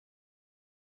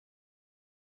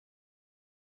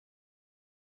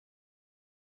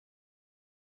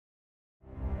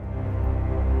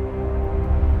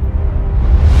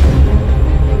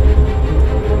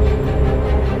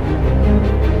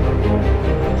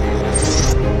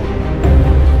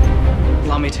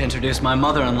to introduce my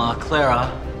mother-in-law,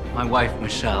 Clara, my wife,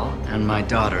 Michelle, and my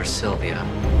daughter, Sylvia.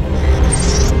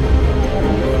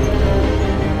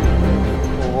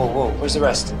 Whoa, where's the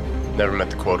rest? Never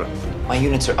met the quota. My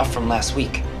units are up from last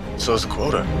week. So's the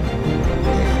quota.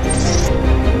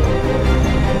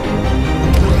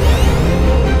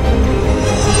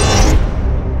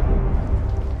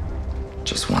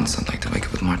 Just once, I'd like to wake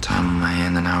up with more time on my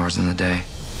hand than hours in the day.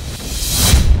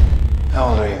 How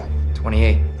old are you?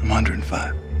 28. I'm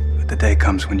 105. But the day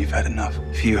comes when you've had enough.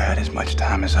 If you had as much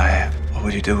time as I have, what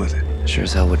would you do with it? Sure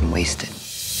as hell wouldn't waste it.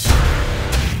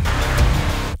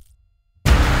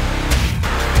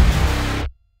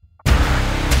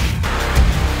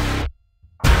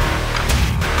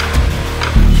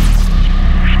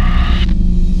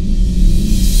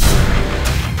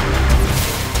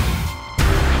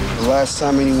 The last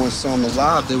time anyone saw him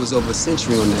alive, there was over a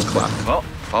century on that clock. Well,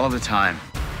 follow the time.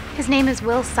 His name is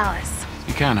Will Salas.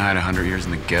 You can't hide 100 years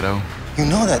in the ghetto. You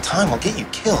know that time will get you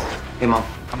killed. Hey, Mom,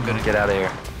 I'm gonna get out of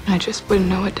here. I just wouldn't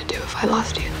know what to do if I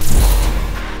lost you.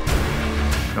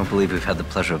 I don't believe we've had the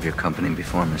pleasure of your company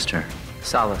before, Mr.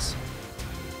 Salas.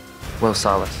 Will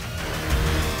Salas.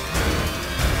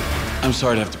 I'm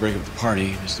sorry to have to break up the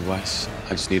party, Mr. Weiss.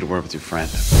 I just need to work with your friend.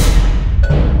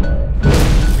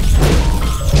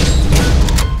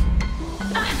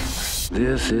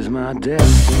 This is my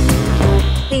destiny.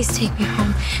 Please take me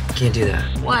home. Can't do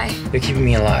that. Why? You're keeping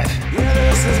me alive.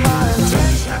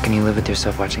 How can you live with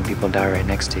yourself watching people die right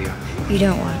next to you? You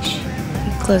don't watch.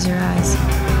 You close your eyes.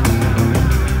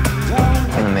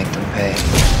 I'm gonna make them pay.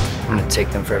 I'm gonna take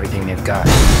them for everything they've got.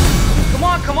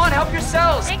 Come on, help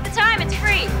yourselves! Take the time, it's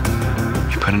free.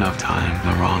 If you put enough time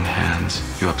in the wrong hands,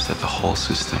 you upset the whole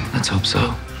system. Let's hope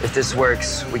so. If this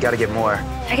works, we gotta get more.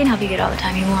 I can help you get all the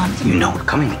time you want. You know we're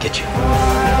coming to get you.